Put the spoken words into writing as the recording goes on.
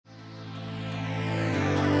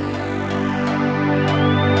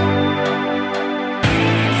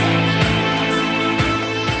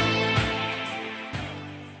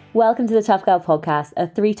Welcome to the Tough Girl Podcast, a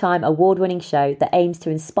 3-time award-winning show that aims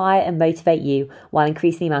to inspire and motivate you while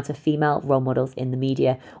increasing the amount of female role models in the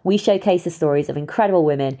media. We showcase the stories of incredible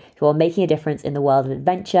women who are making a difference in the world of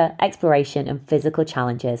adventure, exploration, and physical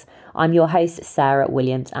challenges. I'm your host, Sarah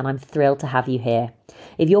Williams, and I'm thrilled to have you here.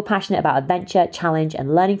 If you're passionate about adventure, challenge,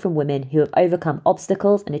 and learning from women who have overcome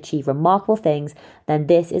obstacles and achieved remarkable things, then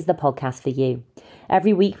this is the podcast for you.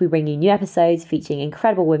 Every week we bring you new episodes featuring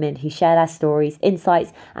incredible women who share their stories,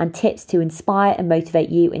 insights, and tips to inspire and motivate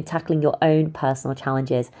you in tackling your own personal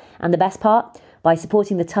challenges. And the best part? By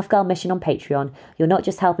supporting the Tough Girl mission on Patreon, you're not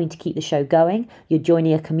just helping to keep the show going, you're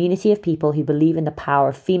joining a community of people who believe in the power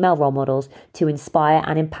of female role models to inspire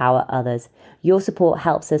and empower others. Your support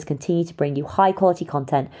helps us continue to bring you high quality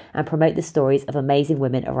content and promote the stories of amazing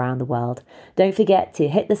women around the world. Don't forget to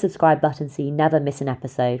hit the subscribe button so you never miss an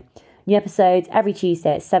episode. New episodes every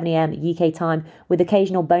Tuesday at 7 a.m. UK time, with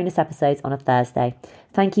occasional bonus episodes on a Thursday.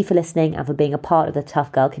 Thank you for listening and for being a part of the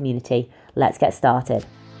Tough Girl community. Let's get started.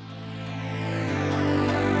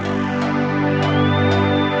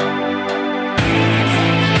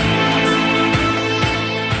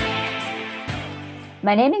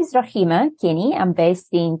 My name is Rogeema Kenny. I'm based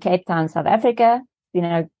in Cape Town, South Africa.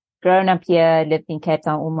 Grown up here, lived in Cape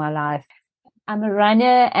Town all my life. I'm a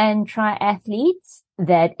runner and triathlete.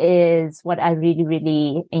 That is what I really,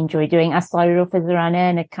 really enjoy doing. I started off as a runner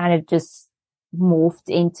and it kind of just morphed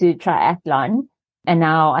into triathlon. And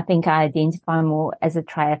now I think I identify more as a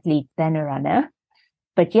triathlete than a runner.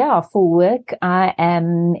 But yeah, for work, I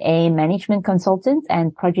am a management consultant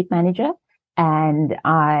and project manager. And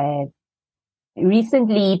I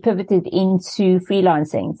recently pivoted into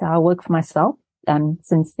freelancing. So I work for myself,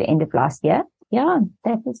 since the end of last year. Yeah,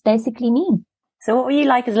 that is basically me. So what were you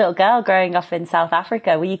like as a little girl growing up in South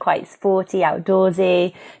Africa? Were you quite sporty,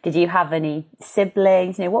 outdoorsy? Did you have any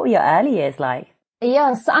siblings? What were your early years like?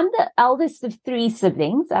 Yes, I'm the eldest of 3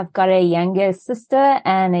 siblings. I've got a younger sister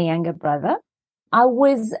and a younger brother. I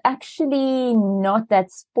was actually not that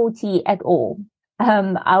sporty at all.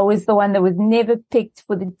 I was the one that was never picked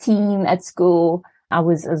for the team at school. I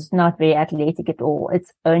was not very athletic at all.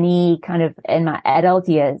 It's only kind of in my adult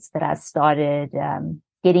years that I started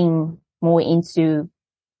getting more into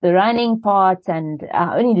the running part, and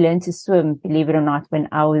I only learned to swim, believe it or not, when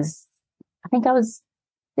I was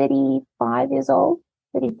 35 years old,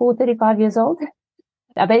 34, 35 years old.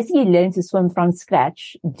 I basically learned to swim from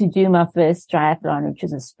scratch to do my first triathlon, which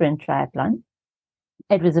was a sprint triathlon.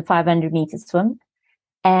 It was a 500-meter swim.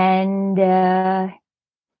 And,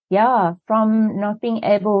 from not being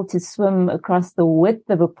able to swim across the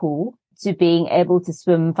width of a pool to being able to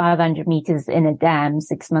swim 500 meters in a dam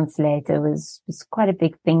 6 months later was quite a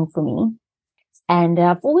big thing for me. And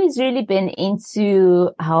I've always really been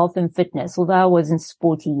into health and fitness. Although I wasn't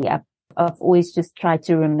sporty, I've always just tried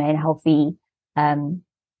to remain healthy. I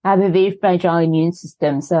have a very fragile immune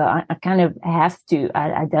system, so I kind of have to.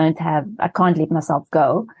 I can't let myself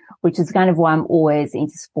go, which is kind of why I'm always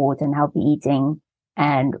into sport and healthy eating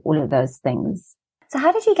and all of those things. So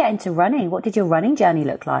how did you get into running? What did your running journey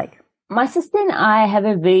look like? My sister and I have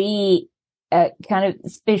a very kind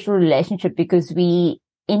of special relationship because we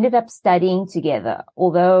ended up studying together.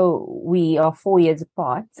 Although we are 4 years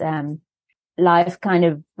apart, life kind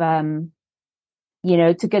of,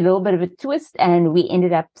 took a little bit of a twist, and we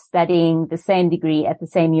ended up studying the same degree at the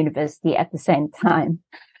same university at the same time.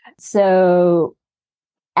 So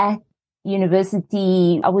at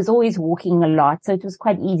university, I was always walking a lot, so it was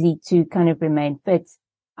quite easy to kind of remain fit.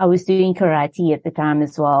 I was doing karate at the time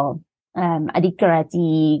as well. I did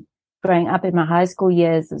karate growing up in my high school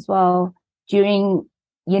years as well. During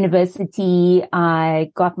university,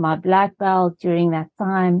 I got my black belt during that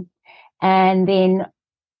time. And then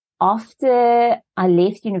after I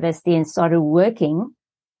left university and started working,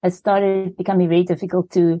 it started becoming very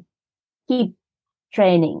difficult to keep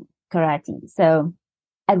training karate. So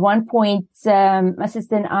at one point, my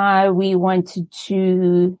sister and I, we wanted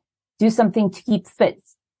to do something to keep fit.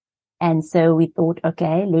 And so we thought,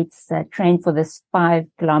 okay, let's train for this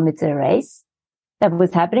 5-kilometer race that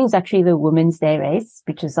was happening. It was actually the Women's Day race,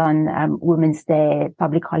 which is on Women's Day,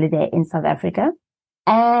 public holiday in South Africa.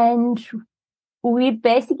 And we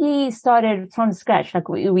basically started from scratch. Like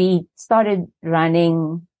we started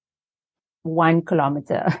running 1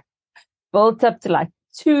 kilometer, built up to like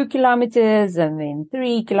 2 kilometers and then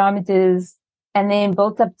 3 kilometers, and then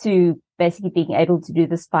built up to basically being able to do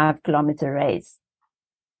this 5-kilometer race.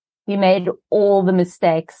 We made all the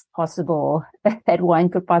mistakes possible that one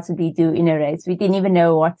could possibly do in a race. We didn't even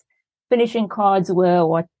know what finishing cards were,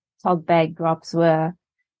 what talk bag drops were.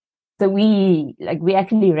 So we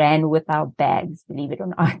actually ran with our bags, believe it or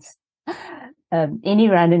not. Any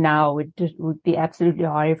runner now would be absolutely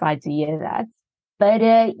horrified to hear that. But,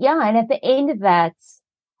 yeah, and at the end of that,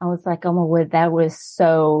 I was like, oh my word, that was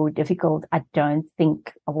so difficult. I don't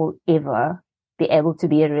think I will ever be able to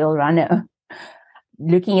be a real runner.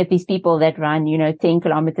 Looking at these people that run, 10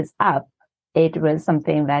 kilometers up, it was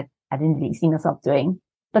something that I didn't really see myself doing.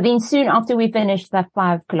 But then soon after we finished that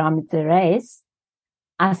 5-kilometer race,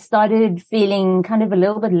 I started feeling kind of a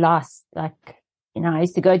little bit lost. Like, I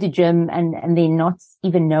used to go to gym and then not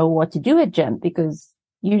even know what to do at gym, because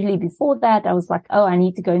usually before that I was like, oh, I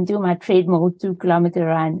need to go and do my treadmill 2-kilometer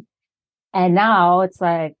run. And now it's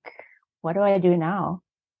like, what do I do now?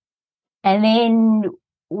 And then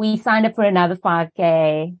we signed up for another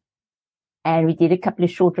 5K and we did a couple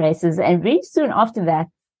of short races. And very soon after that,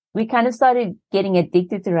 we kind of started getting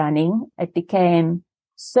addicted to running. It became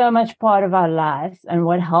so much part of our life. And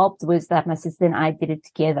what helped was that my sister and I did it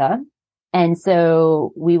together. And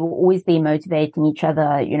so we were always there motivating each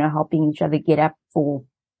other, helping each other get up for,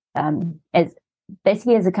 as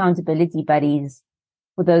accountability buddies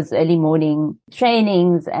for those early morning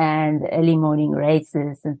trainings and early morning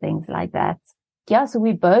races and things like that. Yeah. So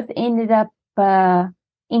we both ended up,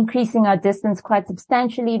 increasing our distance quite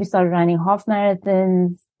substantially. We started running half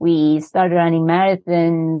marathons. We started running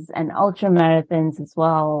marathons and ultra marathons as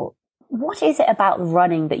well. What is it about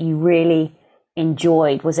running that you really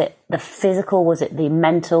enjoyed? Was it the physical? Was it the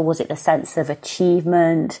mental? Was it the sense of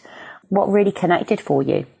achievement? What really connected for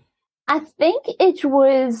you? I think it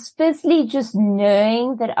was firstly just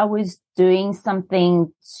knowing that I was doing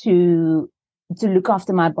something to look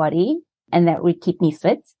after my body and that would keep me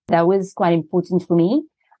fit. That was quite important for me.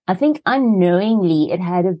 I think unknowingly it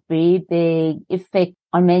had a very big effect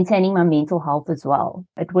on maintaining my mental health as well.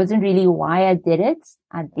 It wasn't really why I did it.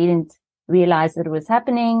 I didn't realize that it was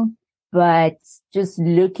happening, but just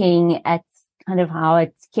looking at kind of how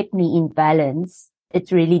it kept me in balance,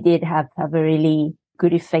 it really did have a really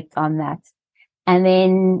good effect on that. And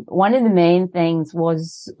then one of the main things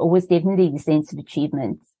was definitely the sense of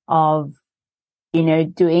achievement of,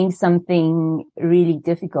 doing something really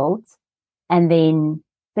difficult and then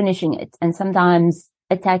finishing it, and sometimes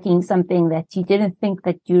attacking something that you didn't think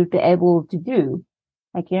that you'd be able to do.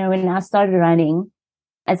 Like, when I started running,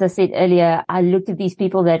 as I said earlier, I looked at these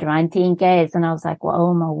people that run 10Ks and I was like, well,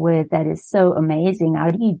 oh my word, that is so amazing. How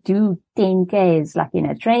do you do 10Ks like in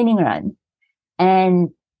a training run? And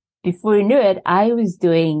before you knew it, I was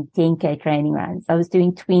doing 10K training runs. I was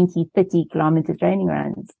doing 20, 30-kilometer training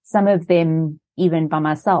runs, some of them even by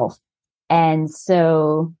myself. And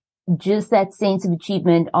so just that sense of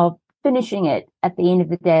achievement of finishing it at the end of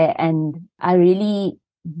the day. And I really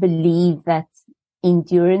believe that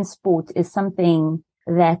endurance sport is something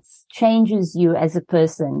that changes you as a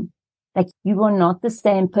person. Like, you are not the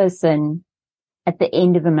same person at the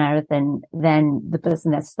end of a marathon than the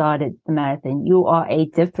person that started the marathon. You are a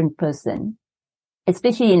different person,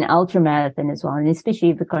 especially in ultra marathon as well. And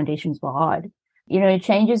especially if the conditions were hard, it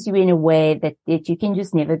changes you in a way that you can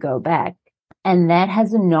just never go back. And that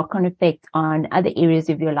has a knock-on effect on other areas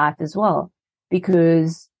of your life as well.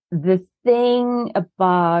 Because the thing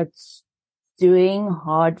about doing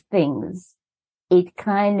hard things, it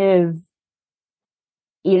kind of,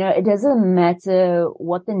 it doesn't matter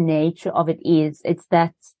what the nature of it is. It's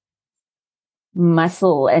that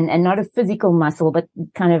muscle and not a physical muscle, but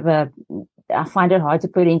kind of I find it hard to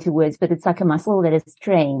put into words, but it's like a muscle that is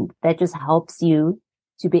trained that just helps you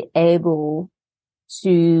to be able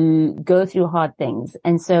to go through hard things.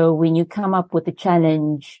 And so when you come up with a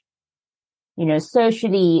challenge,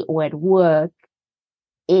 socially or at work,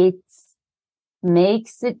 it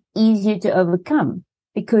makes it easier to overcome,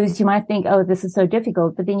 because you might think, oh, this is so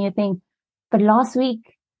difficult. But then you think, but last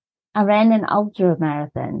week I ran an ultra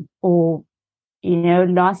marathon, or,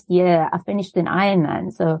 last year I finished an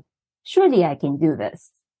Ironman. So surely I can do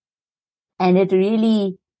this. And it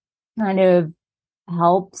really kind of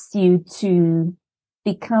helps you to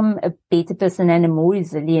become a better person and a more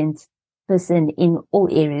resilient person in all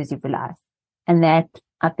areas of your life. And that,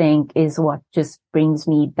 I think, is what just brings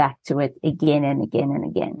me back to it again and again and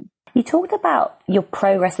again. You talked about your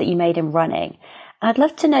progress that you made in running. I'd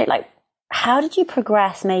love to know, how did you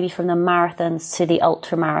progress maybe from the marathons to the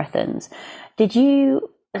ultra marathons? Did you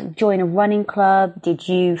join a running club? Did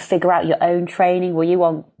you figure out your own training? Were you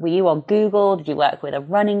on Google? Did you work with a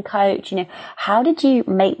running coach? How did you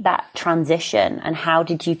make that transition, and how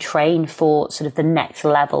did you train for sort of the next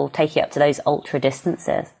level, take you up to those ultra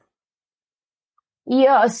distances?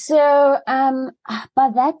 Yeah. So, by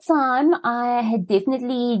that time I had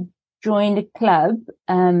definitely joined a club.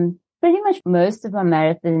 Pretty much most of my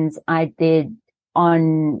marathons I did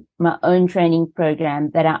on my own training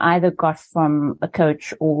program that I either got from a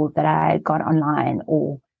coach or that I got online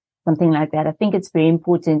or something like that. I think it's very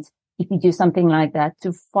important if you do something like that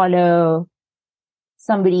to follow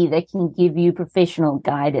somebody that can give you professional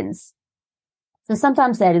guidance. So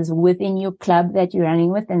sometimes that is within your club that you're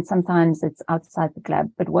running with, and sometimes it's outside the club.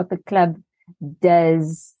 But what the club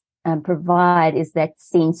does provide is that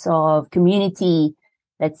sense of community,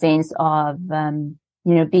 that sense of,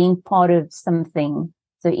 being part of something.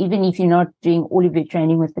 So even if you're not doing all of your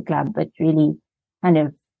training with the club, but really kind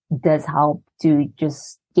of does help to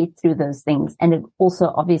just get through those things. And it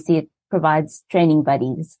also, obviously, it provides training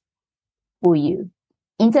buddies for you.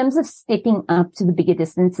 In terms of stepping up to the bigger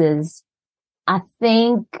distances, I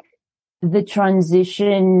think the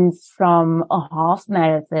transition from a half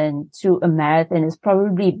marathon to a marathon is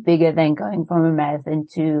probably bigger than going from a marathon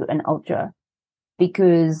to an ultra,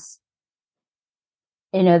 because,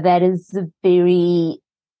 that is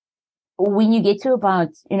when you get to about,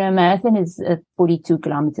 a marathon is 42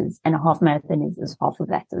 kilometers and a half marathon is half of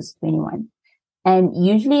that, is 21. And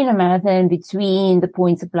usually in a marathon, between the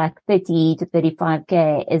points of like 30 to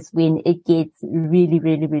 35K is when it gets really,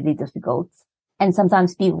 really, really difficult. And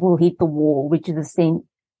sometimes people will hit the wall, which is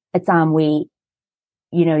a time where,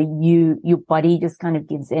 your body just kind of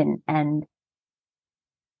gives in, and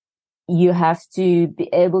you have to be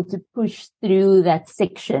able to push through that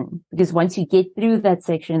section, because once you get through that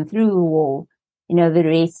section, through the wall, the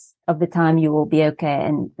rest of the time you will be okay.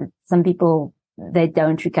 And some people, they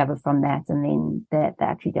don't recover from that, and then they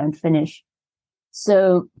actually don't finish.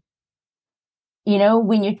 So,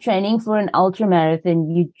 when you're training for an ultra marathon,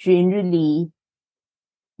 you generally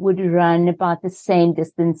would run about the same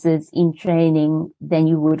distances in training than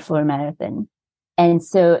you would for a marathon. And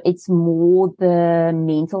so it's more the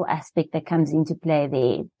mental aspect that comes into play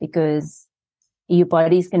there, because your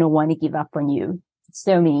body's going to want to give up on you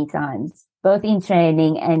so many times, both in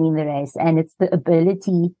training and in the race. And it's the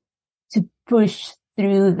ability to push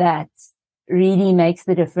through that really makes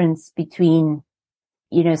the difference between,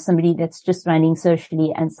 somebody that's just running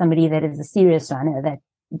socially and somebody that is a serious runner that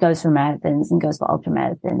goes for marathons and goes for ultra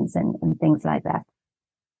marathons and things like that.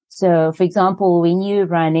 So, for example, when you're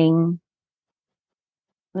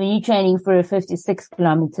training for a 56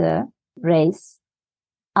 kilometer race,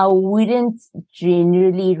 I wouldn't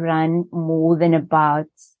generally run more than about,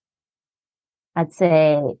 I'd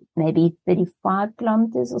say maybe 35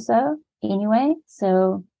 kilometers or so anyway.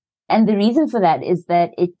 So, and the reason for that is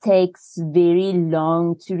that it takes very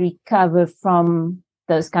long to recover from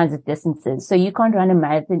those kinds of distances. So you can't run a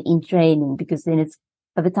marathon in training, because then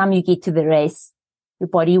by the time you get to the race, your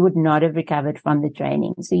body would not have recovered from the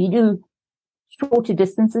training. So you do shorter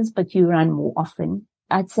distances, but you run more often.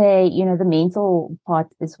 I'd say, the mental part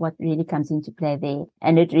is what really comes into play there.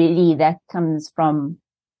 And that comes from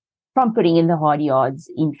putting in the hard yards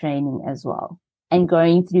in training as well, and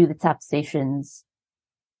going through the tough sessions.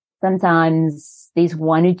 Sometimes there's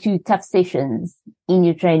one or two tough sessions in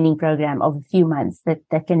your training program of a few months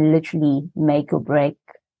that can literally make or break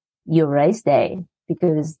your race day,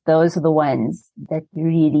 because those are the ones that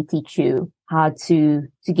really teach you how to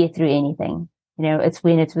get through anything. It's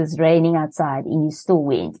when it was raining outside and you still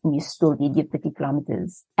went and you still did your 30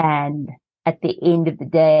 kilometers. And at the end of the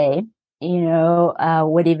day,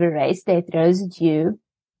 whatever race day throws at you,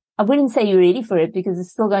 I wouldn't say you're ready for it, because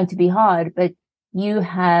it's still going to be hard, but you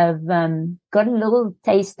have got a little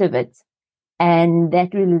taste of it, and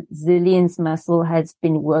that resilience muscle has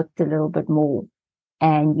been worked a little bit more,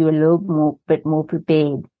 and you're a bit more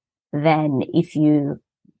prepared than if you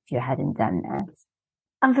hadn't done that.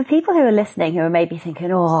 And for people who are listening, who are maybe thinking,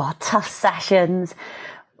 tough sessions,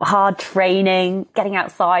 hard training, getting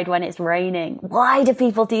outside when it's raining, why do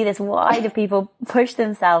people do this? Why do people push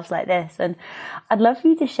themselves like this? And I'd love for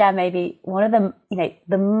you to share maybe one of them,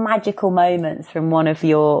 the magical moments from one of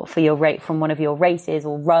your races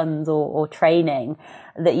or runs or training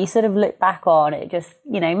that you sort of look back on. It just,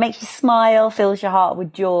 makes you smile, fills your heart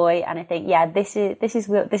with joy. And I think, this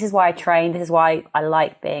is why I train. This is why I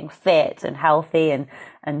like being fit and healthy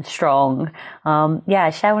and strong.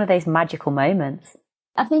 Share one of those magical moments.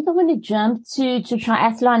 I think I want to jump to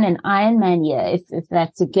triathlon and Ironman here, if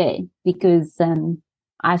that's okay, because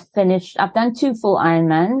I've done 2 full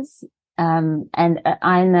Ironmans, and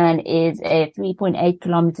Ironman is a 3.8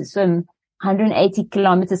 kilometer swim, 180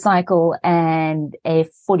 kilometer cycle, and a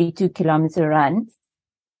 42 kilometer run,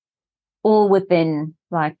 all within,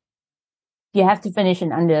 you have to finish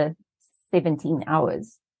in under 17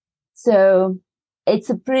 hours. So it's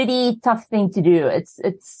a pretty tough thing to do.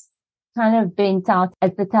 It's kind of been touted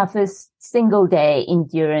as the toughest single day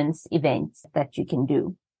endurance event that you can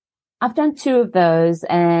do. I've done two of those,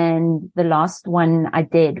 and the last one I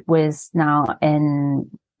did was now in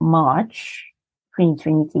March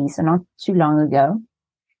 2023, so not too long ago.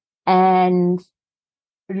 And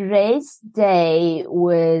race day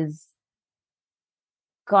was,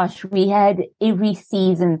 gosh, we had every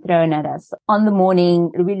season thrown at us. On the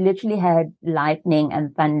morning, we literally had lightning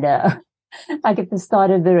and thunder, like at the start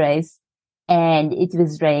of the race, and it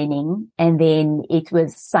was raining, and then it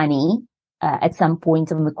was sunny. At some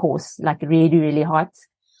point on the course, like really, really hot.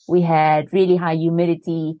 We had really high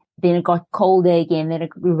humidity. Then it got colder again. Then it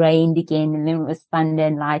rained again. And then it was thunder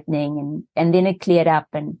and lightning. And then it cleared up.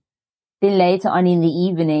 And then later on in the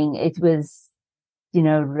evening, it was,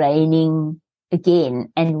 raining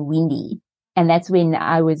again and windy. And that's when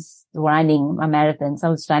I was running my marathons. I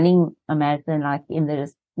was running a marathon like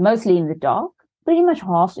mostly in the dark, pretty much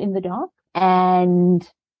half in the dark. And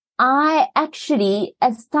I actually,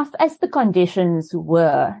 as tough as the conditions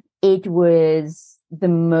were, it was the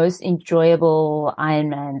most enjoyable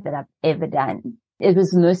Ironman that I've ever done. It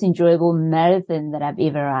was the most enjoyable marathon that I've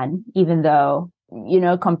ever run, even though,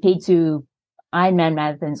 compared to Ironman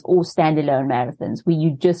marathons or standalone marathons where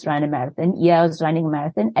you just run a marathon. Yeah, I was running a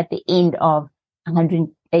marathon at the end of a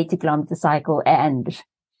 180-kilometer cycle and,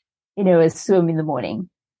 a swim in the morning.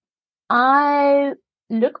 I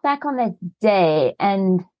look back on that day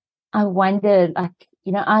and I wonder, I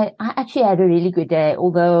actually had a really good day,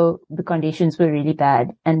 although the conditions were really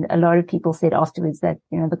bad. And a lot of people said afterwards that,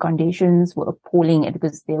 the conditions were appalling. It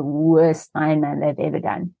was their worst Ironman they've ever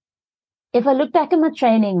done. If I look back at my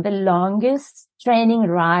training, the longest training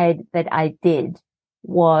ride that I did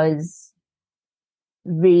was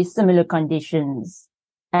very similar conditions.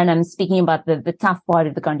 And I'm speaking about the tough part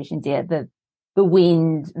of the conditions here, the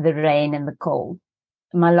wind, the rain, and the cold.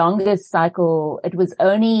 My longest cycle, it was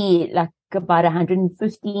only like about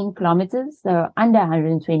 115 kilometers, so under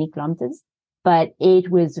 120 kilometers, but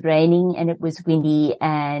it was raining and it was windy,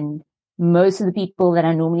 and most of the people that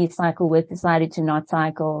I normally cycle with decided to not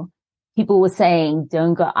cycle. People were saying,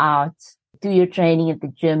 don't go out, do your training at the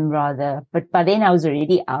gym rather. But by then I was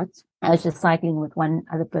already out. I was just cycling with one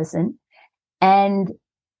other person. And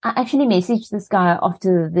I actually messaged this guy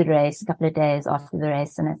after the race, a couple of days after the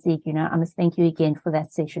race, and I said, I must thank you again for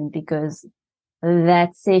that session, because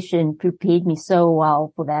that session prepared me so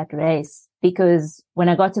well for that race. Because when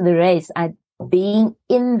I got to the race, being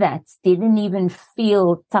in that didn't even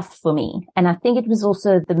feel tough for me. And I think it was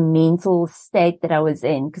also the mental state that I was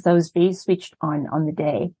in, because I was very switched on the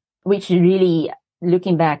day, which really,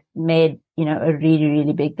 looking back, made, a really,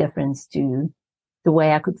 really big difference to the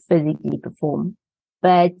way I could physically perform.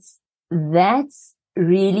 But that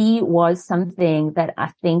really was something that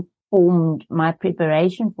I think formed my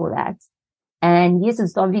preparation for that. And yes,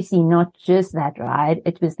 it's obviously not just that ride.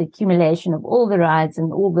 It was the accumulation of all the rides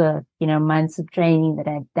and all the, months of training that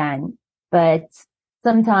I've done. But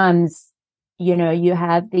sometimes, you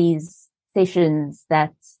have these sessions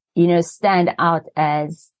that, stand out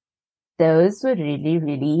as those were really,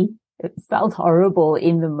 really, it felt horrible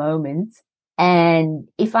in the moment. And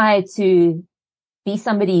if I had to be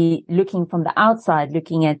somebody looking from the outside,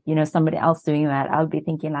 looking at, somebody else doing that, I would be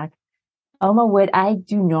thinking like, oh my word, I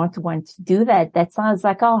do not want to do that. That sounds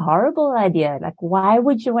like a horrible idea. Like, why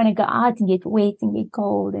would you want to go out and get wet and get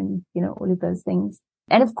cold and, all of those things?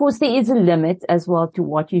 And of course, there is a limit as well to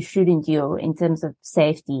what you should endure in terms of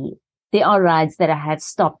safety. There are rides that I had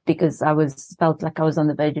stopped because I felt like I was on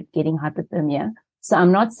the verge of getting hypothermia. So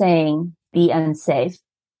I'm not saying be unsafe.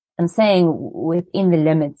 I'm saying within the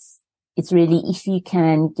limits, it's really if you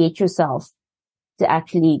can get yourself to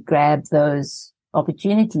actually grab those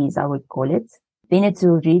opportunities, I would call it, then it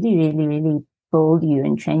will really, really, really build you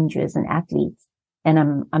and change you as an athlete. And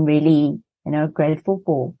I'm really, grateful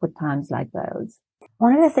for times like those.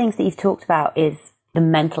 One of the things that you've talked about is the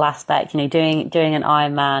mental aspect, doing an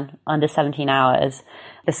Ironman under 17 hours,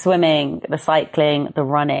 the swimming, the cycling, the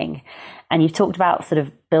running. And you've talked about sort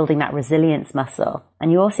of building that resilience muscle.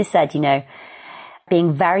 And you also said,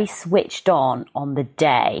 being very switched on the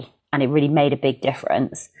day, and it really made a big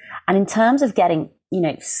difference. And in terms of getting,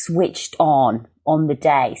 switched on the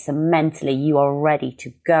day, so mentally you are ready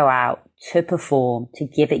to go out, to perform, to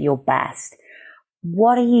give it your best.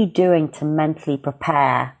 What are you doing to mentally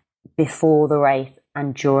prepare before the race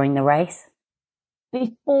and during the race?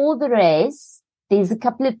 Before the race, there's a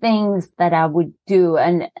couple of things that I would do,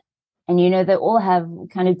 and they all have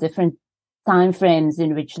kind of different time frames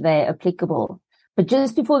in which they're applicable. But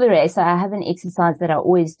just before the race, I have an exercise that I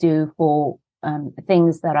always do for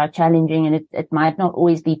things that are challenging, and it might not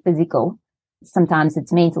always be physical. Sometimes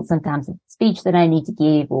it's mental, sometimes it's speech that I need to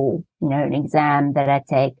give, or, an exam that I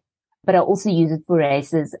take. but I also use it for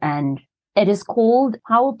races, and it is called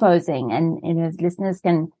power posing. And, listeners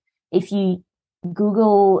can, if you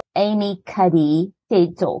Google Amy Cuddy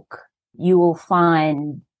TED Talk, you will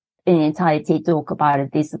find an entire TED Talk about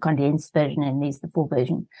it. There's the condensed version and there's the full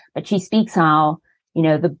version. But she speaks how,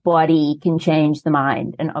 the body can change the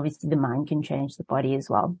mind, and obviously the mind can change the body as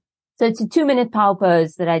well. So it's a 2-minute power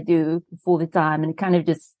pose that I do before the time, and it kind of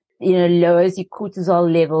just, lowers your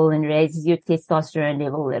cortisol level and raises your testosterone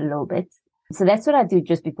level a little bit. So that's what I do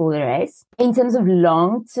just before the race. In terms of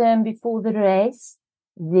long term before the race,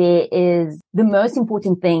 the most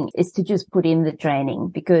important thing is to just put in the training,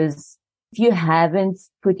 because if you haven't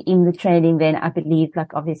put in the training, then I believe,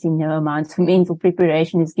 obviously no amount of mental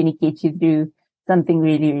preparation is going to get you through something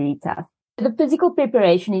really, really tough. The physical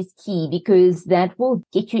preparation is key, because that will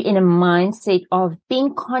get you in a mindset of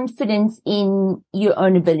being confident in your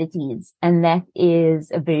own abilities. And that is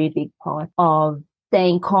a very big part of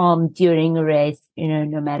staying calm during a race,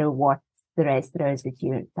 no matter what the race throws at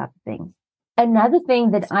you, type of thing. Another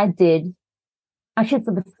thing that I did, actually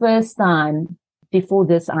for the first time before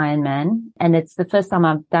this Ironman, and it's the first time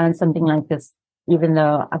I've done something like this, even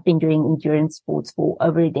though I've been doing endurance sports for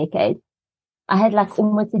over a decade, I had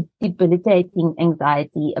almost a debilitating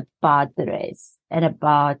anxiety about the race and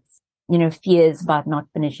about, fears about not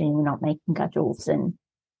finishing, not making cutoffs, and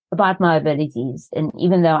about my abilities. And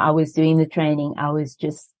even though I was doing the training, I was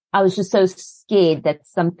just so scared that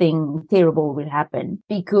something terrible would happen,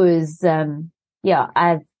 because, I'm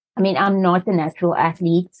not a natural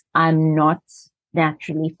athlete. I'm not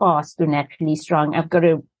naturally fast or naturally strong. I've got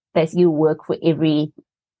to basically work for every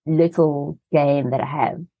little game that I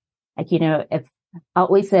have. If I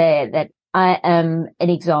always say that I am an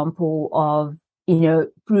example of,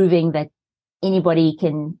 proving that anybody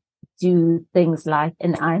can do things like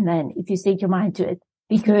an Ironman if you set your mind to it.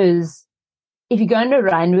 Because if you're going to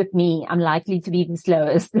run with me, I'm likely to be the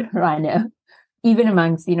slowest runner, even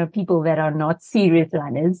amongst, people that are not serious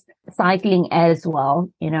runners. Cycling as well,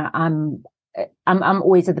 I'm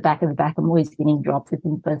always at the back of the pack. I'm always getting dropped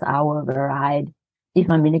within the first hour of a ride, if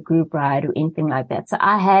I'm in a group ride or anything like that. So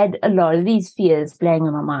I had a lot of these fears playing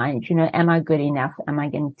on my mind. Am I good enough? Am I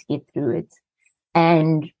going to get through it?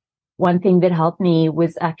 And one thing that helped me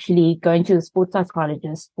was actually going to a sports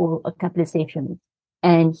psychologist for a couple of sessions.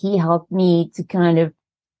 And he helped me to kind of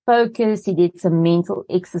focus. He did some mental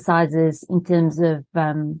exercises in terms of,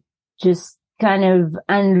 just kind of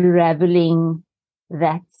unraveling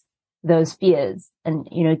those fears and,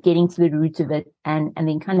 getting to the root of it, and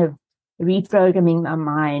then kind of reprogramming my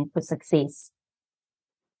mind for success.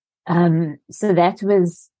 So that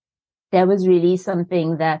was really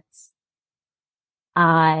something that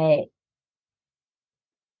I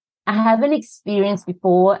haven't experienced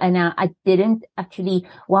before. And I didn't actually,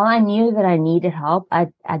 while I knew that I needed help, I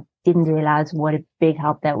didn't realize what a big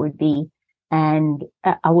help that would be. And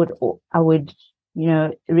I would,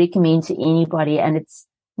 recommend to anybody. And it's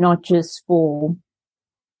not just for,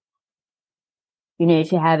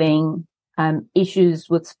 if you're having issues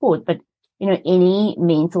with sport, but, any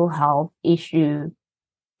mental health issue,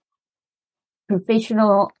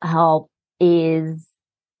 professional help is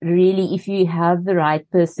really, if you have the right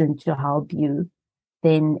person to help you,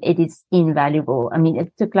 then it is invaluable. I mean,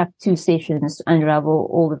 it took 2 sessions to unravel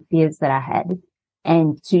all the fears that I had,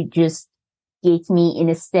 and to just get me in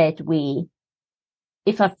a state where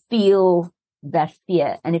if I feel that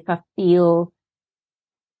fear and if I feel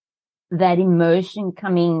that emotion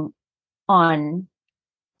coming on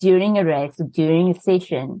during a race or during a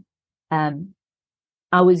session,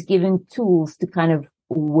 I was given tools to kind of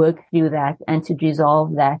work through that and to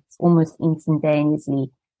resolve that almost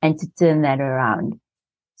instantaneously and to turn that around.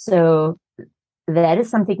 So that is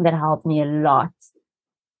something that helped me a lot.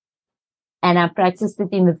 And I practiced it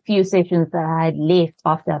in the few sessions that I had left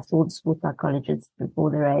after I saw the sports psychologist before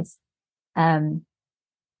the race. And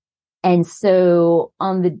so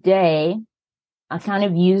on the day, I kind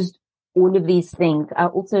of used all of these things. I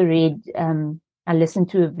also I listened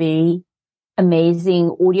to a very amazing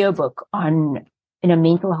audiobook on,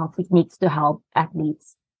 mental health techniques to help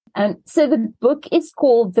athletes. So the book is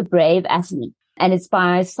called The Brave Athlete, and it's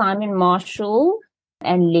by Simon Marshall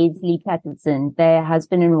and Leslie Patterson. They're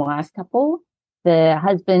husband and wife couple. The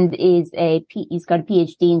husband he's got a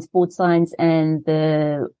PhD in sports science, and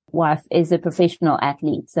the wife is a professional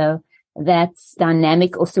athlete. So that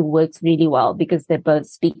dynamic also works really well because they both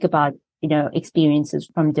speak about, experiences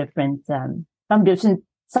from different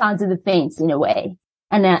sides of the fence in a way.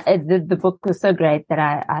 And the book was so great that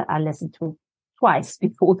I listened to it twice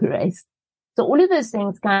before the race. So all of those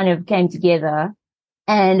things kind of came together,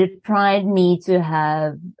 and it primed me to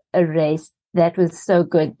have a race that was so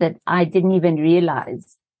good that I didn't even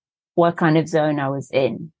realize what kind of zone I was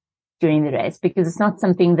in during the race, because it's not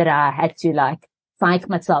something that I had to like psych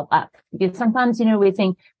myself up. Because sometimes, we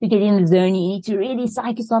think we get in the zone, you need to really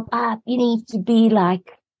psych yourself up. You need to be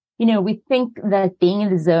like, we think that being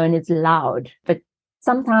in the zone is loud, but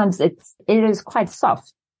sometimes it is quite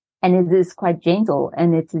soft and it is quite gentle,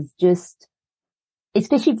 and it is just,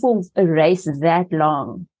 especially for a race that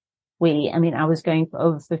long, where, I was going for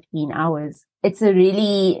over 15 hours. It's a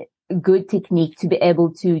really good technique to be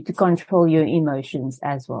able to control your emotions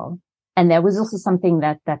as well. And that was also something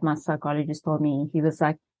that my psychologist told me. He was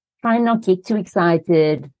like, try not to get too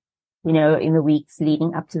excited, in the weeks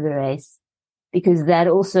leading up to the race, because that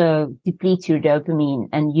also depletes your dopamine,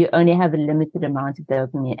 and you only have a limited amount of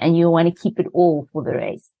dopamine, and you want to keep it all for the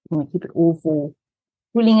race. You want to keep it all for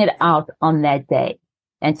pulling it out on that day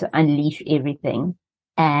and to unleash everything.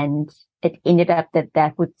 And it ended up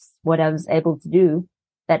that was what I was able to do,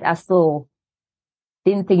 that I still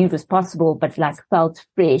didn't think it was possible, but like felt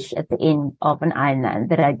fresh at the end of an Ironman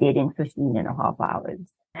that I did in 15 and a half hours.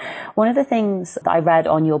 One of the things that I read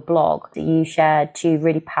on your blog, that you shared 2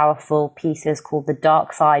 really powerful pieces called The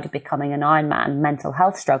Dark Side of Becoming an Ironman, Mental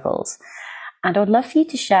Health Struggles. And I'd love for you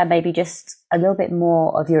to share maybe just a little bit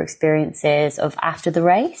more of your experiences of after the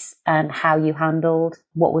race and how you handled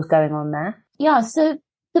what was going on there. Yeah, so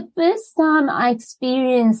the first time I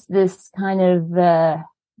experienced this kind of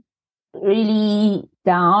really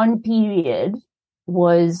down period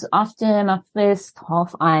was after my first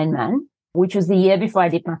half Ironman, which was the year before I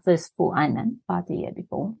did my first full Ironman, about a year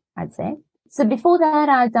before, I'd say. So before that,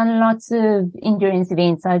 I'd done lots of endurance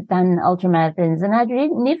events. I'd done ultramarathons, and I'd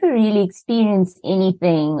never really experienced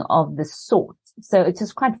anything of the sort. So it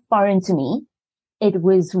was quite foreign to me. It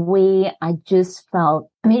was where I just felt,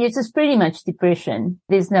 it was pretty much depression.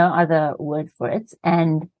 There's no other word for it.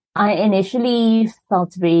 And I initially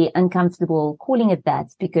felt very uncomfortable calling it that,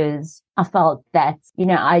 because I felt that,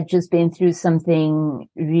 I'd just been through something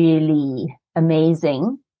really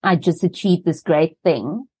amazing. I just achieved this great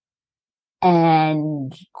thing.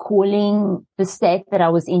 And calling the state that I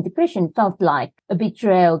was in depression felt like a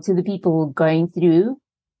betrayal to the people going through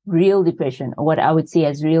real depression, or what I would see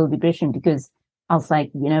as real depression, because I was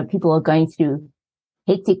like, people are going through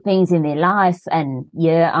hectic things in their life. And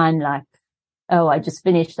I'm like, oh, I just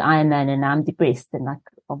finished Ironman and I'm depressed. And like,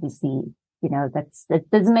 obviously, that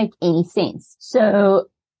doesn't make any sense. So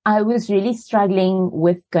I was really struggling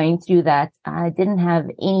with going through that. I didn't have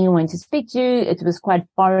anyone to speak to. It was quite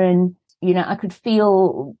foreign. I could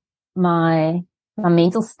feel my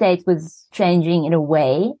mental state was changing in a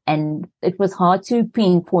way, and it was hard to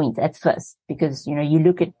pinpoint at first, because, you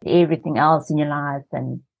look at everything else in your life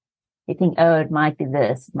and you think, oh, it might be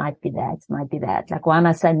this, it might be that, it might be that. Like, why am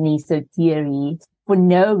I suddenly so teary for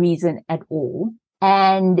no reason at all?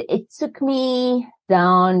 And it took me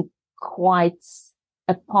down quite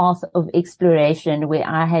a path of exploration where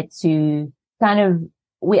I had to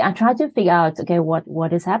I tried to figure out, okay,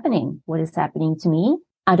 what is happening? What is happening to me?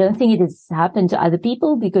 I don't think it has happened to other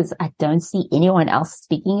people, because I don't see anyone else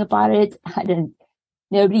speaking about it.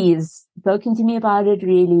 Nobody has spoken to me about it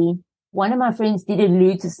really. One of my friends did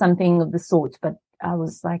allude to something of the sort, but I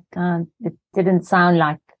was like, it didn't sound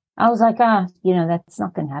like, I was like, that's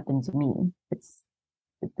not going to happen to me. It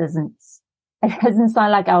doesn't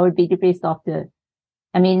sound like I would be depressed after.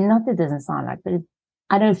 Not that it doesn't sound like, but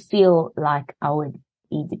I don't feel like I would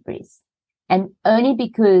be depressed. And only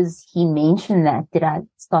because he mentioned that did I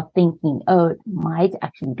start thinking, oh, it might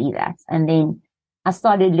actually be that. And then I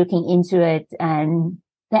started looking into it, and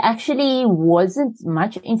there actually wasn't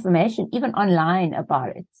much information, even online, about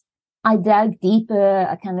it. I dug deeper.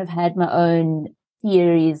 I kind of had my own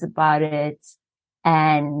theories about it,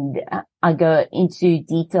 and I go into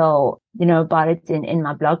detail, about it in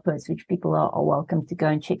my blog post, which people are welcome to go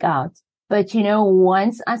and check out. But,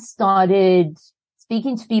 once I started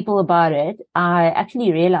speaking to people about it, I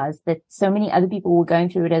actually realized that so many other people were going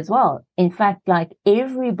through it as well. In fact, like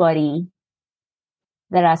everybody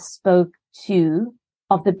that I spoke to,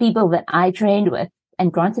 of the people that I trained with,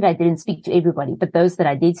 and granted, I didn't speak to everybody, but those that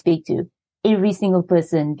I did speak to, every single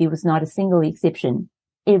person, there was not a single exception.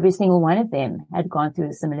 Every single one of them had gone through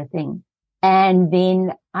a similar thing. And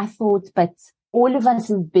then I thought, but all of us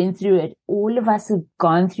have been through it. All of us have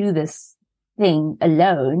gone through this thing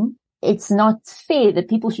alone. It's not fair that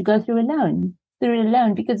people should go through it alone,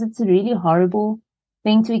 because it's a really horrible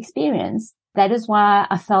thing to experience. That is why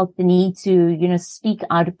I felt the need to, speak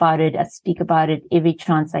out about it. I speak about it every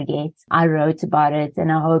chance I get. I wrote about it,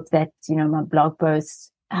 and I hope that, my blog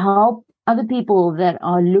posts help other people that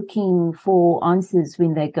are looking for answers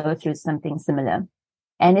when they go through something similar.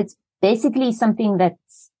 And it's basically something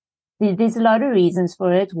there's a lot of reasons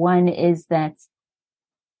for it. One is that,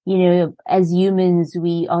 as humans,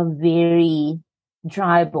 we are very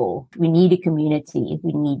tribal. We need a community.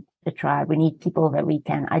 We need a tribe. We need people that we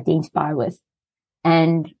can identify with.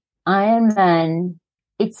 And Ironman,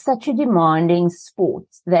 it's such a demanding sport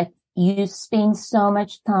that you spend so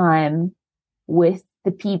much time with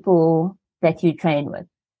the people that you train with.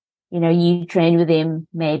 You train with them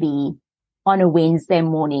maybe on a Wednesday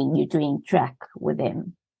morning, you're doing track with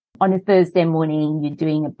them. On a Thursday morning, you're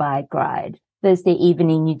doing a bike ride. Thursday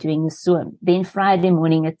evening, you're doing a swim. Then Friday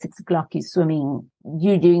morning at 6:00,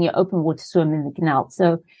 you're doing your open water swim in the canal.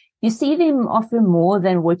 So you see them often more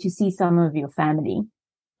than what you see some of your family.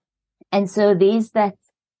 And so there's that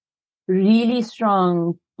really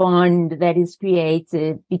strong bond that is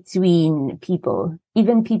created between people,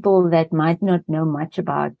 even people that might not know much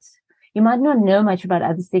about, you might not know much about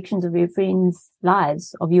other sections of your friends'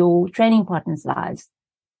 lives, of your training partners' lives,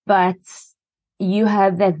 but you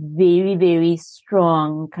have that very, very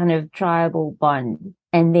strong kind of tribal bond.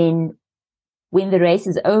 And then when the race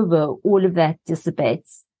is over, all of that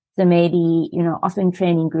dissipates. So maybe, often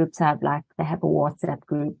training groups they have a WhatsApp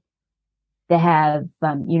group. They have,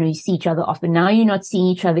 you see each other often. Now you're not seeing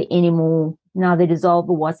each other anymore. Now they dissolve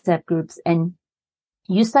the WhatsApp groups and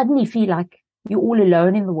you suddenly feel like you're all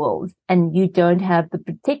alone in the world and you don't have the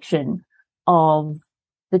protection of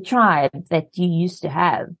the tribe that you used to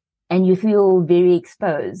have. And you feel very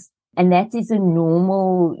exposed. And that is a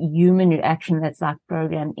normal human reaction that's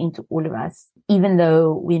programmed into all of us, even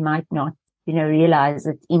though we might not, realize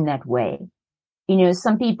it in that way.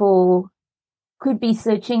 Some people could be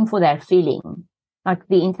searching for that feeling like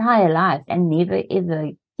the entire life and never ever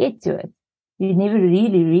get to it. You never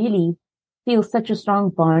really, really feel such a strong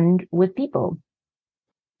bond with people.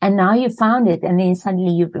 And now you found it and then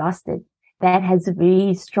suddenly you've lost it. That has a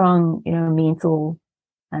very strong, mental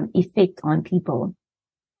effect on people.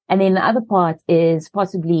 And then the other part is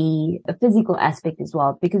possibly a physical aspect as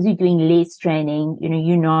well, because you're doing less training,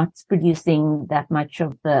 you're not producing that much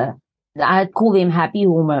of I'd call them happy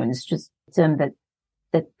hormones, just a term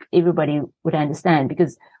that everybody would understand,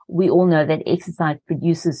 because we all know that exercise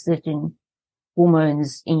produces certain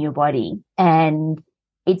hormones in your body and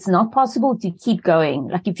it's not possible to keep going.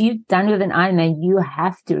 Like if you're done with an Ironman, you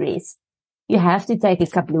have to rest. You have to take a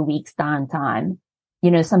couple of weeks downtime.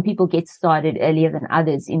 Some people get started earlier than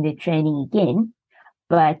others in their training again,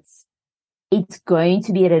 but it's going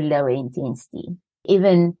to be at a lower intensity.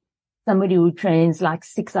 Even somebody who trains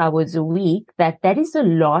 6 hours a week, that is a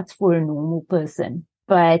lot for a normal person.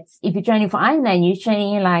 But if you're training for Ironman, you're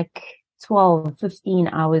training 12, 15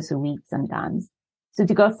 hours a week sometimes. So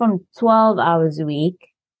to go from 12 hours a week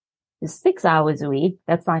to 6 hours a week,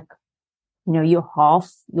 that's you're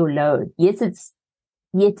half your load. Yet it's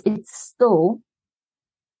still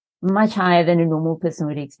much higher than a normal person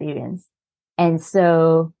would experience. And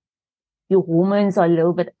so your hormones are a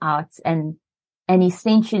little bit out and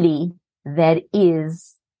essentially that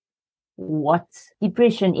is what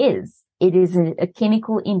depression is. It is a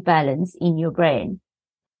chemical imbalance in your brain.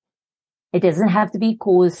 It doesn't have to be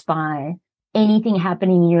caused by anything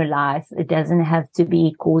happening in your life. It doesn't have to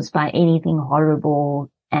be caused by anything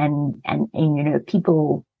horrible and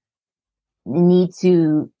people need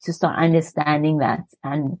to start understanding that.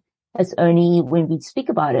 And it's only when we speak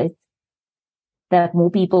about it that more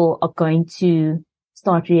people are going to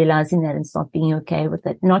start realizing that and start being okay with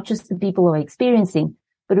it. Not just the people who are experiencing,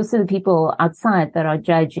 but also the people outside that are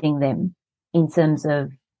judging them in terms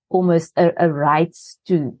of almost a right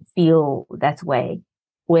to feel that way.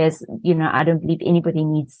 Whereas, I don't believe anybody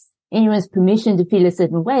needs anyone's permission to feel a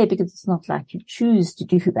certain way because it's not like you choose to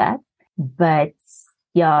do that. But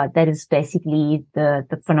yeah, that is basically the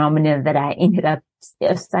phenomena that I ended up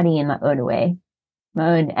studying in my own way,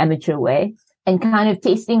 my own amateur way, and kind of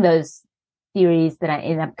testing those theories that I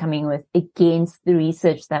ended up coming with against the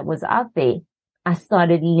research that was out there. I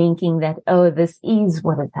started linking that, this is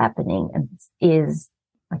what is happening. And this is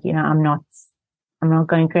I'm not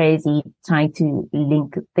going crazy trying to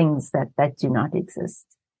link things that do not exist.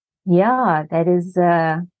 Yeah, that is,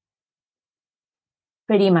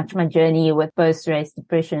 pretty much my journey with post-race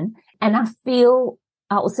depression. And I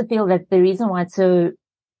also feel that the reason why it's so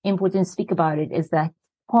important to speak about it is that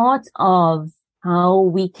part of how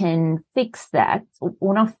we can fix that,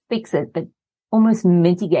 or not fix it, but almost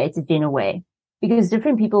mitigate it in a way, because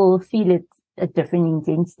different people feel it at different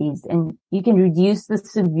intensities, and you can reduce the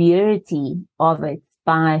severity of it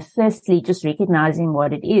by firstly just recognizing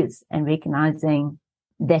what it is and recognizing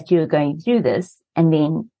that you're going through this, and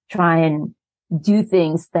then try and do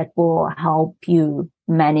things that will help you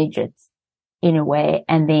manage it in a way,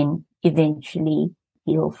 and then eventually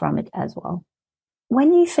heal from it as well.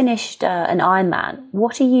 When you finished an Ironman,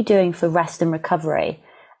 what are you doing for rest and recovery?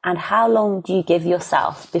 And how long do you give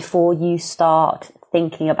yourself before you start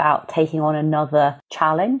thinking about taking on another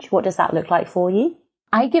challenge? What does that look like for you?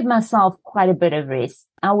 I give myself quite a bit of rest.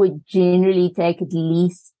 I would generally take at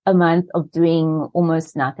least a month of doing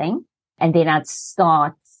almost nothing. And then I'd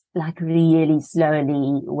start like really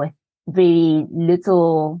slowly with very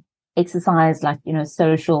little exercise, like,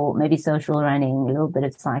 social running, a little bit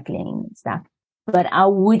of cycling and stuff. But I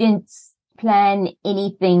wouldn't plan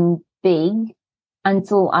anything big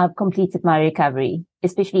until I've completed my recovery,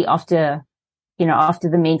 especially after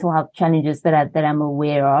the mental health challenges that I'm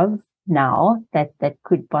aware of now that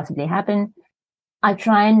could possibly happen. I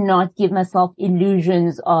try and not give myself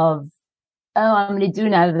illusions of, I'm going to do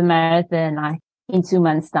another marathon like in 2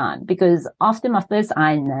 months' time, because after my first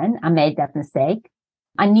Ironman, I made that mistake.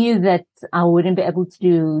 I knew that I wouldn't be able to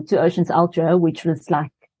do 2 Oceans Ultra, which was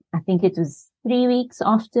like, I think it was 3 weeks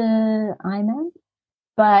after Ironman.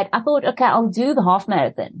 But I thought, okay, I'll do the half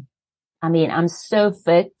marathon. I mean, I'm so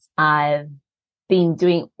fit. I've been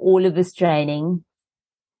doing all of this training.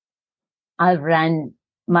 I've run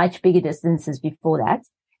much bigger distances before that.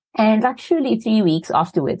 And like surely 3 weeks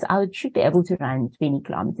afterwards, I should be able to run 20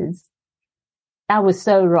 kilometers. That was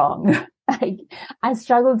so wrong. I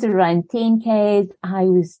struggled to run 10Ks.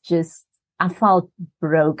 I felt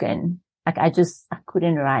broken. Like I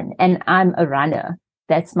couldn't run. And I'm a runner.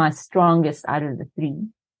 That's my strongest out of the 3.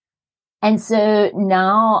 And so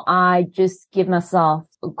now I just give myself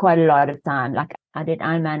quite a lot of time. Like I did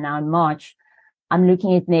Ironman now in March. I'm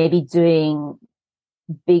looking at maybe doing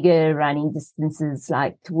bigger running distances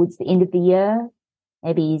like towards the end of the year,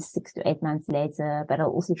 maybe 6 to 8 months later. But I'll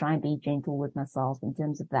also try and be gentle with myself in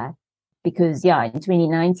terms of that. Because in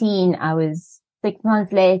 2019, I was 6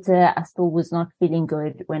 months later, I still was not feeling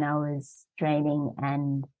good when I was training.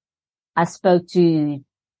 And I spoke to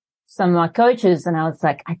some of my coaches and I was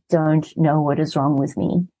like, I don't know what is wrong with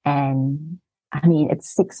me. And I mean,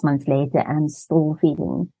 it's 6 months later and I'm still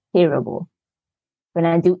feeling terrible when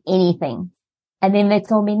I do anything. And then they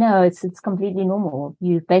told me, no, it's completely normal.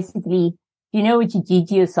 You know what you do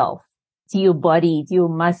to yourself, to your body, to your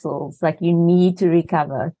muscles. Like you need to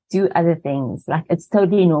recover, do other things. Like it's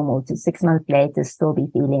totally normal to 6 months later still be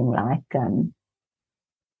feeling like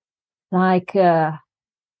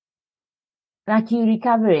you're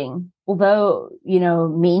recovering. Although,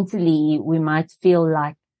 mentally we might feel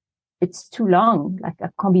like it's too long. Like I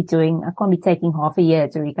can't be taking half a year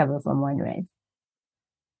to recover from one race.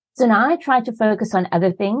 So now I try to focus on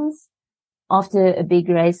other things after a big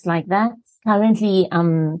race like that. Currently,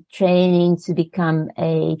 I'm training to become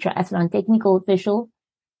a triathlon technical official,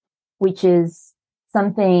 which is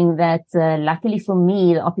something that, luckily for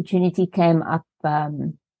me, the opportunity came up,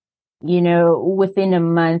 within a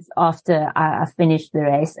month after I finished the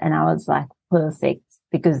race. And I was like, perfect,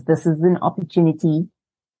 because this is an opportunity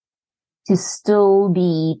to still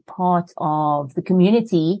be part of the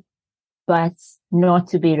community, but not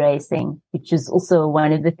to be racing, which is also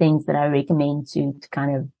one of the things that I recommend to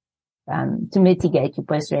kind of, to mitigate your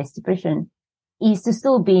post-race depression, is to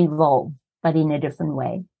still be involved, but in a different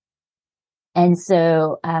way. And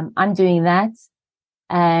so, I'm doing that.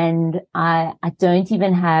 And I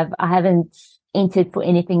haven't entered for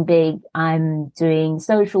anything big. I'm doing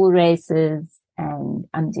social races and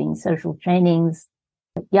I'm doing social trainings.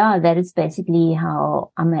 But yeah, that is basically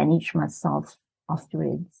how I manage myself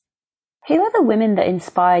afterwards. Who are the women that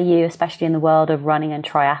inspire you, especially in the world of running and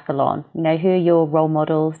triathlon? Who are your role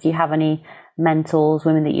models? Do you have any mentors,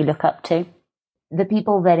 women that you look up to? The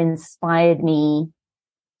people that inspired me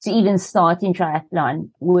to even start in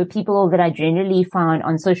triathlon were people that I generally found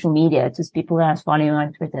on social media, just people that I was following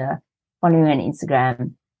on Twitter, following on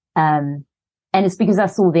Instagram. And it's because I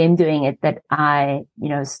saw them doing it that I,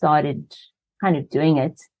 started kind of doing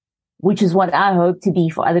it, which is what I hope to be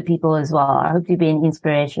for other people as well. I hope to be an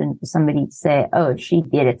inspiration for somebody to say, oh, she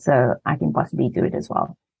did it, so I can possibly do it as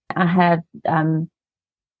well. I have,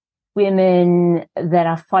 women that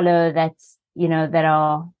I follow that, that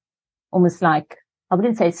are almost like, I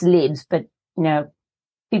wouldn't say celebs, but,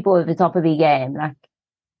 people at the top of the game,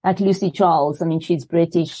 like Lucy Charles. I mean, she's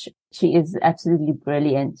British. She is absolutely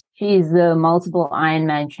brilliant. She is the multiple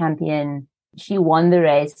Ironman champion. She won the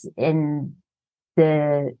race in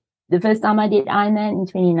the first time I did Ironman in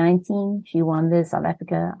 2019. She won the South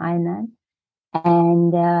Africa Ironman.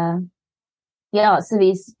 And, so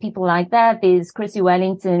there's people like that. There's Chrissy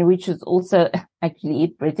Wellington, which is also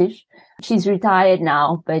actually British. She's retired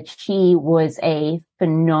now, but she was a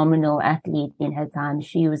phenomenal athlete in her time.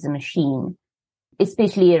 She was a machine.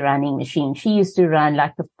 especially a running machine. She used to run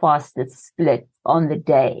like the fastest split on the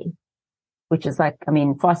day, which is like, I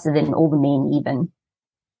mean, faster than all the men even.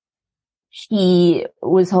 She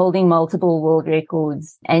was holding multiple world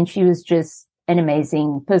records, and she was just an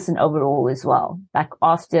amazing person overall as well. Like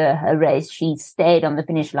after her race, she stayed on the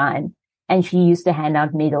finish line, and she used to hand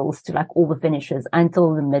out medals to like all the finishers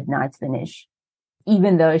until the midnight finish,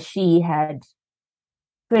 even though she had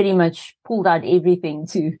pretty much pulled out everything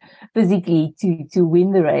to physically to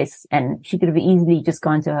win the race. And she could have easily just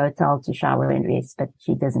gone to a hotel to shower and rest, but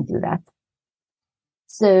she doesn't do that.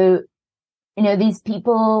 So, you know, these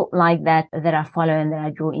people like that I follow and that I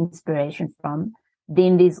draw inspiration from.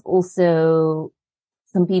 Then there's also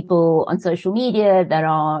some people on social media that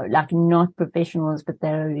are like not professionals, but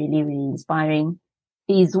they're really, really inspiring.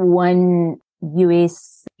 There's one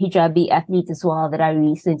US hijabi athlete as well that I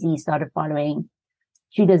recently started following.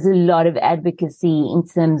 She does a lot of advocacy in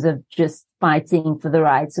terms of just fighting for the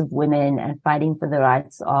rights of women and fighting for the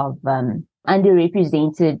rights of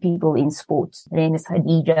underrepresented people in sports. Her name is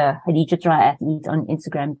Khadija Triathlete on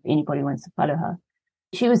Instagram, if anybody wants to follow her.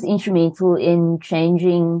 She was instrumental in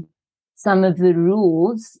changing some of the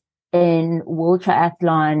rules in World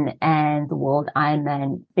Triathlon and the World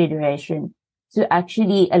Ironman Federation to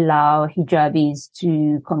actually allow hijabis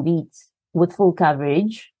to compete with full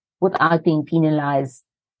coverage without being penalized,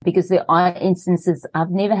 because there are instances,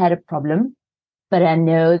 I've never had a problem, but I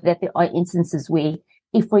know that there are instances where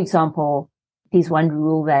if, for example, there's one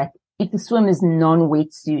rule that if the swim is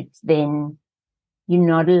non-wetsuit, then you're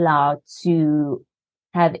not allowed to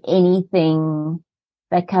have anything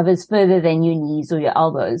that covers further than your knees or your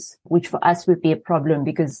elbows, which for us would be a problem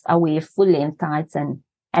because I wear full length tights and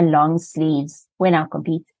long sleeves when I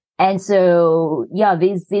compete. And so, yeah,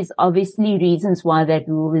 there's obviously reasons why that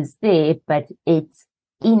rule is there, but it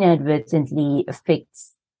inadvertently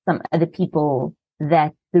affects some other people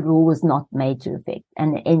that the rule was not made to affect.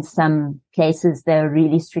 And in some cases, they're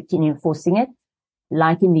really strict in enforcing it,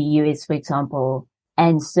 like in the US, for example.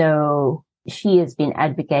 And so she has been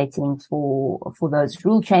advocating for those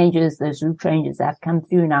rule changes. Those rule changes have come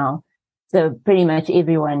through now. So pretty much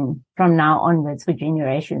everyone from now onwards for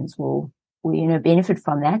generations will benefit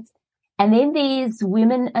from that. And then there's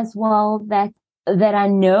women as well that I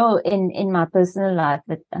know in my personal life,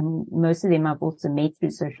 but most of them I've also met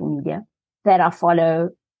through social media, that I follow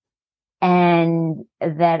and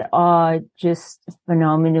that are just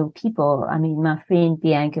phenomenal people. I mean, my friend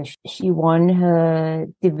Bianca, she won her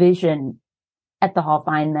division at the half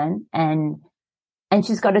Ironman, and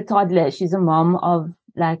she's got a toddler. She's a mom of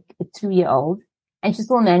like a 2-year-old, and she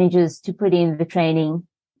still manages to put in the training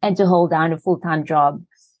and to hold down a full-time job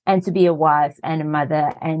and to be a wife and a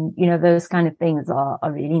mother. And, you know, those kind of things are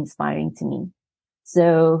really inspiring to me.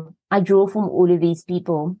 So I draw from all of these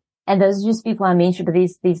people, and those are just people I mentioned, but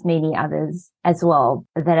there's many others as well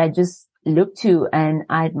that I just look to, and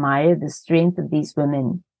I admire the strength of these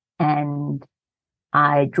women, and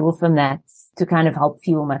I draw from that to kind of help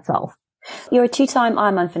fuel myself. You're a 2-time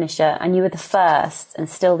Ironman finisher, and you were the first and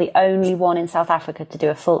still the only one in South Africa to do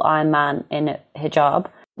a full Ironman in a hijab.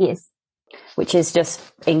 Yes. Which is just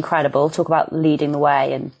incredible. Talk about leading the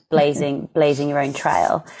way and blazing your own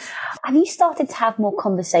trail. Have you started to have more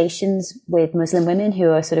conversations with Muslim women who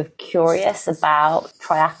are sort of curious about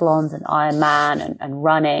triathlons and Ironman and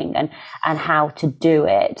running and how to do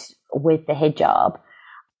it with the hijab?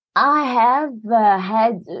 I have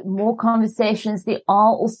had more conversations. There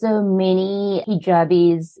are also many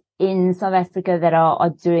hijabis in South Africa that are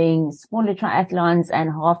doing smaller triathlons and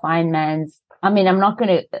half Ironmans. I mean, I'm not going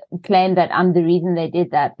to claim that I'm the reason they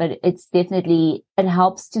did that, but it's definitely, it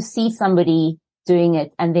helps to see somebody doing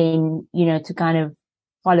it and then, you know, to kind of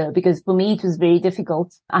follow, because for me, it was very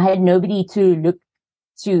difficult. I had nobody to look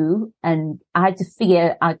to, and I had to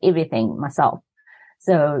figure out everything myself.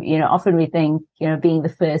 So, you know, often we think, you know, being the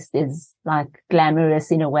first is like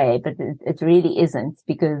glamorous in a way, but it really isn't,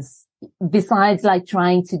 because besides like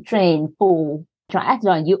trying to train for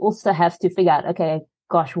triathlon, you also have to figure out, okay,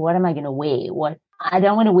 gosh, what am I going to wear? I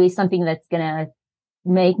don't want to wear something that's going to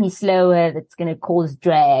make me slower, that's going to cause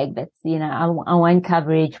drag, that's, you know, I want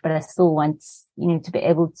coverage, but I still want, you know, to be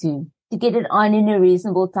able to get it on in a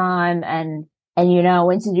reasonable time. And, you know, I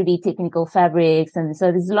want it to be technical fabrics. And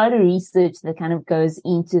so there's a lot of research that kind of goes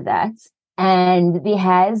into that. And there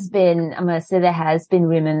has been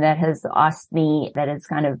women that has asked me, that has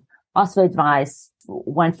kind of asked for advice.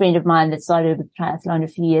 One friend of mine that started with triathlon a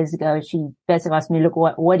few years ago, she basically asked me, look,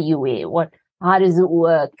 what do you wear? How does it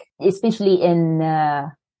work? Especially in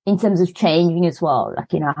terms of changing as well.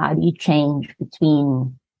 Like, you know, how do you change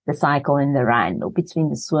between the cycle and the run, or between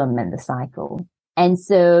the swim and the cycle? And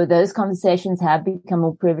so those conversations have become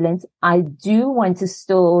more prevalent. I do want to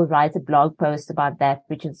still write a blog post about that,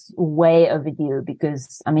 which is way overdue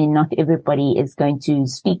because, I mean, not everybody is going to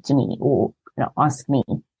speak to me or ask me.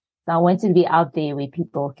 So I want to be out there where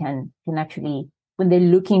people can actually, when they're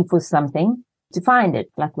looking for something, to find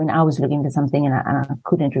it. Like when I was looking for something and I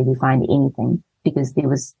couldn't really find anything because there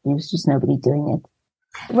was just nobody doing it.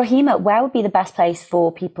 Rogeema, where would be the best place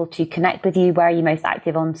for people to connect with you? Where are you most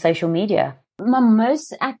active on social media? My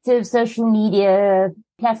most active social media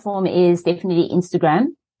platform is definitely Instagram.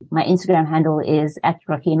 My Instagram handle is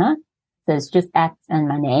 @Rogeema. So it's just and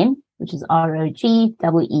my name, which is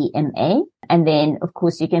ROGEEMA. And then, of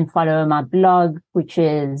course, you can follow my blog, which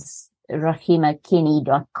is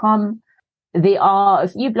RogeemaKenny.com. There are a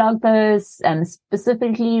few blog posts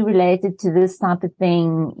specifically related to this type of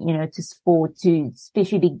thing, to sport, to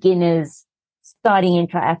especially beginners starting in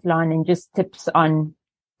triathlon, and just tips on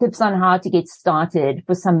how to get started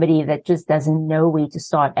for somebody that just doesn't know where to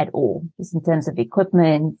start at all. Just in terms of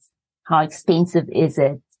equipment, how expensive is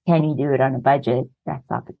it? Can you do it on a budget? That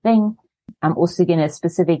type of thing. I'm also going to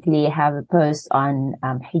specifically have a post on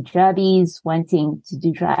hijabis wanting to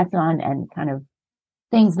do triathlon and kind of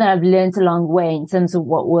things that I've learned along the way in terms of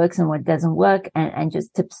what works and what doesn't work, and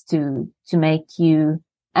just tips to make you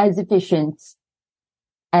as efficient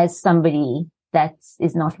as somebody that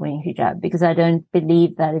is not wearing hijab, because I don't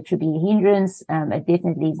believe that it should be a hindrance. It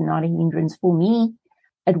definitely is not a hindrance for me.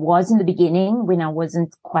 It was in the beginning when I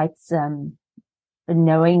wasn't quite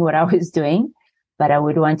knowing what I was doing, but I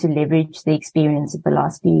would want to leverage the experience of the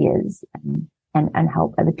last few years and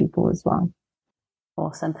help other people as well.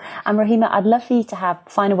 Awesome. And Rogeema, I'd love for you to have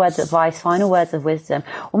final words of advice, final words of wisdom,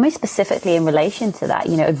 almost specifically in relation to that,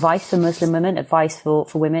 advice for Muslim women, advice for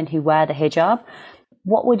women who wear the hijab.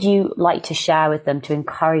 What would you like to share with them to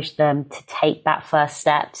encourage them to take that first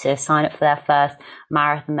step, to sign up for their first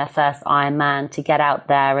marathon, their first Ironman, to get out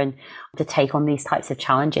there and to take on these types of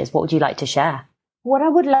challenges? What would you like to share? What I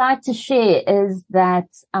would like to share is that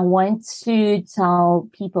I want to tell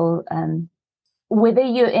people, whether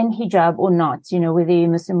you're in hijab or not, whether you're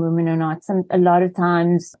Muslim woman or not, a lot of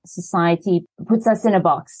times society puts us in a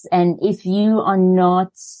box. And if you are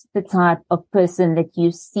not the type of person that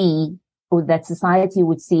you see or that society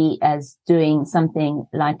would see as doing something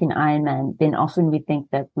like an Ironman, then often we think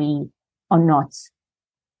that we are not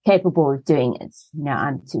capable of doing it.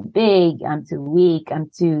 I'm too big, I'm too weak, I'm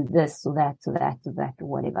too this or that or that or that or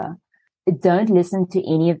whatever. Don't listen to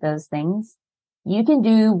any of those things. You can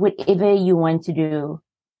do whatever you want to do,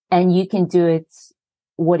 and you can do it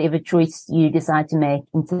whatever choice you decide to make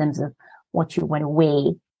in terms of what you want to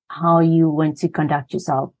wear, how you want to conduct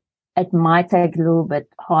yourself. It might take a little bit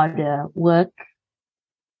harder work.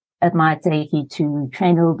 It might take you to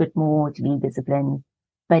train a little bit more, to be disciplined.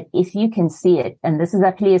 But if you can see it, and this is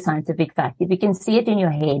actually a scientific fact, if you can see it in your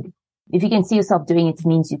head, if you can see yourself doing it, it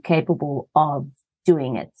means you're capable of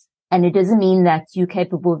doing it. And it doesn't mean that you're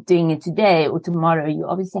capable of doing it today or tomorrow. You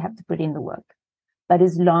obviously have to put in the work. But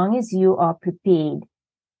as long as you are prepared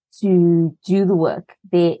to do the work,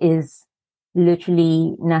 there is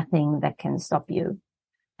literally nothing that can stop you.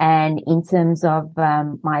 And in terms of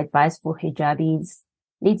my advice for hijabis,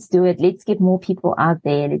 let's do it. Let's get more people out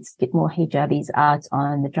there. Let's get more hijabis out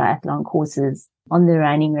on the triathlon courses, on the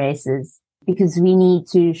running races, because we need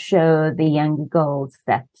to show the younger girls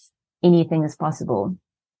that anything is possible.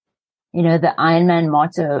 The Ironman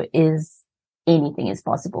motto is anything is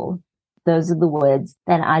possible. Those are the words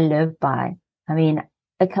that I live by. I mean,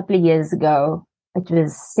 a couple of years ago, it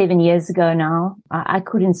was 7 years ago now, I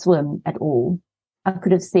couldn't swim at all. I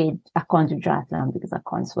could have said I can't do triathlon because I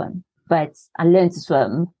can't swim. But I learned to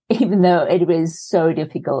swim, even though it was so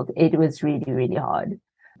difficult. It was really, really hard.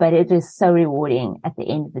 But it was so rewarding at the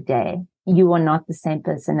end of the day. You are not the same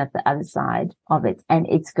person at the other side of it. And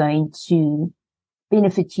it's going to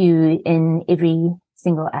benefit you in every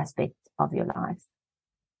single aspect of your life.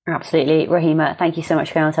 Absolutely. Rogeema, thank you so much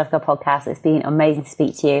for being on the Tough Girl podcast. It's been amazing to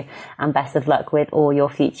speak to you, and best of luck with all your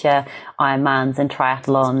future Ironmans and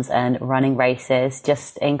triathlons and running races.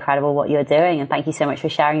 Just incredible what you're doing. And thank you so much for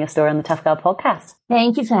sharing your story on the Tough Girl podcast.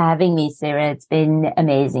 Thank you for having me, Sarah. It's been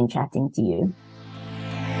amazing chatting to you.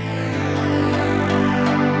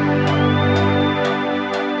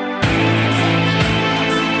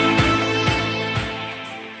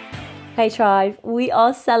 Hey Tribe, we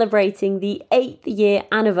are celebrating the 8th year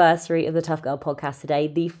anniversary of the Tough Girl podcast today,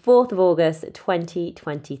 the 4th of August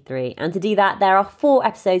 2023. And to do that, there are 4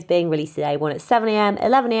 episodes being released today, one at 7am,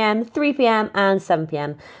 11am, 3pm and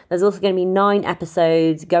 7pm. There's also going to be 9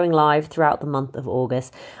 episodes going live throughout the month of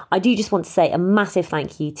August. I do just want to say a massive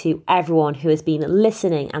thank you to everyone who has been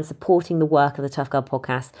listening and supporting the work of the Tough Girl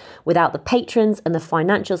podcast. Without the patrons and the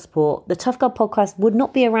financial support, the Tough Girl podcast would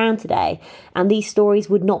not be around today and these stories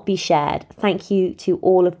would not be shared. Thank you to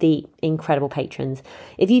all of the incredible patrons.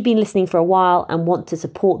 If you've been listening for a while and want to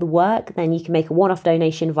support the work, then you can make a one-off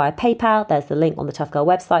donation via PayPal. There's the link on the Tough Girl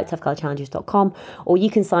website, toughgirlchallenges.com, or you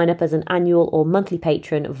can sign up as an annual or monthly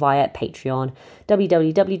patron via Patreon,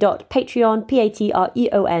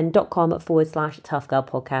 www.patreon.com/Tough Girl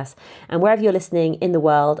podcast. And wherever you're listening in the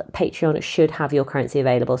world, Patreon should have your currency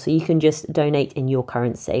available, so you can just donate in your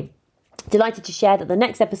currency. Delighted to share that the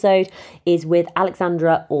next episode is with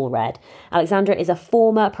Alexandra Allred. Alexandra is a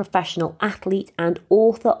former professional athlete and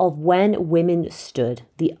author of When Women Stood,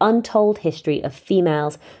 the untold history of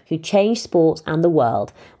females who changed sports and the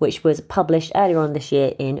world, which was published earlier on this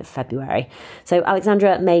year in February. So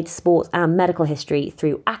Alexandra made sports and medical history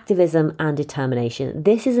through activism and determination.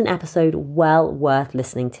 This is an episode well worth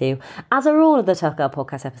listening to, as are all of the Tough Girl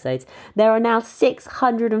podcast episodes. There are now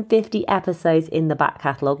 650 episodes in the back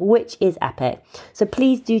catalogue, which is epic. So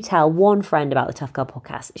please do tell one friend about the Tough Girl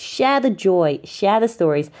podcast. Share the joy, share the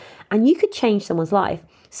stories, and you could change someone's life.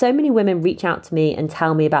 So many women reach out to me and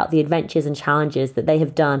tell me about the adventures and challenges that they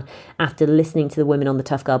have done after listening to the Women on the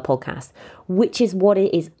Tough Girl podcast, which is what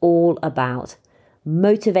it is all about.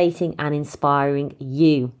 Motivating and inspiring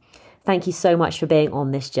you. Thank you so much for being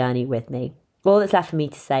on this journey with me. All that's left for me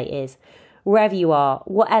to say is, wherever you are,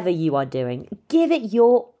 whatever you are doing, give it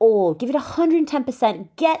your all. Give it 110%.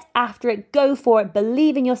 Get after it. Go for it.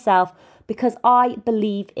 Believe in yourself because I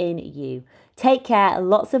believe in you. Take care.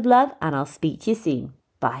 Lots of love and I'll speak to you soon.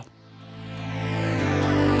 Bye.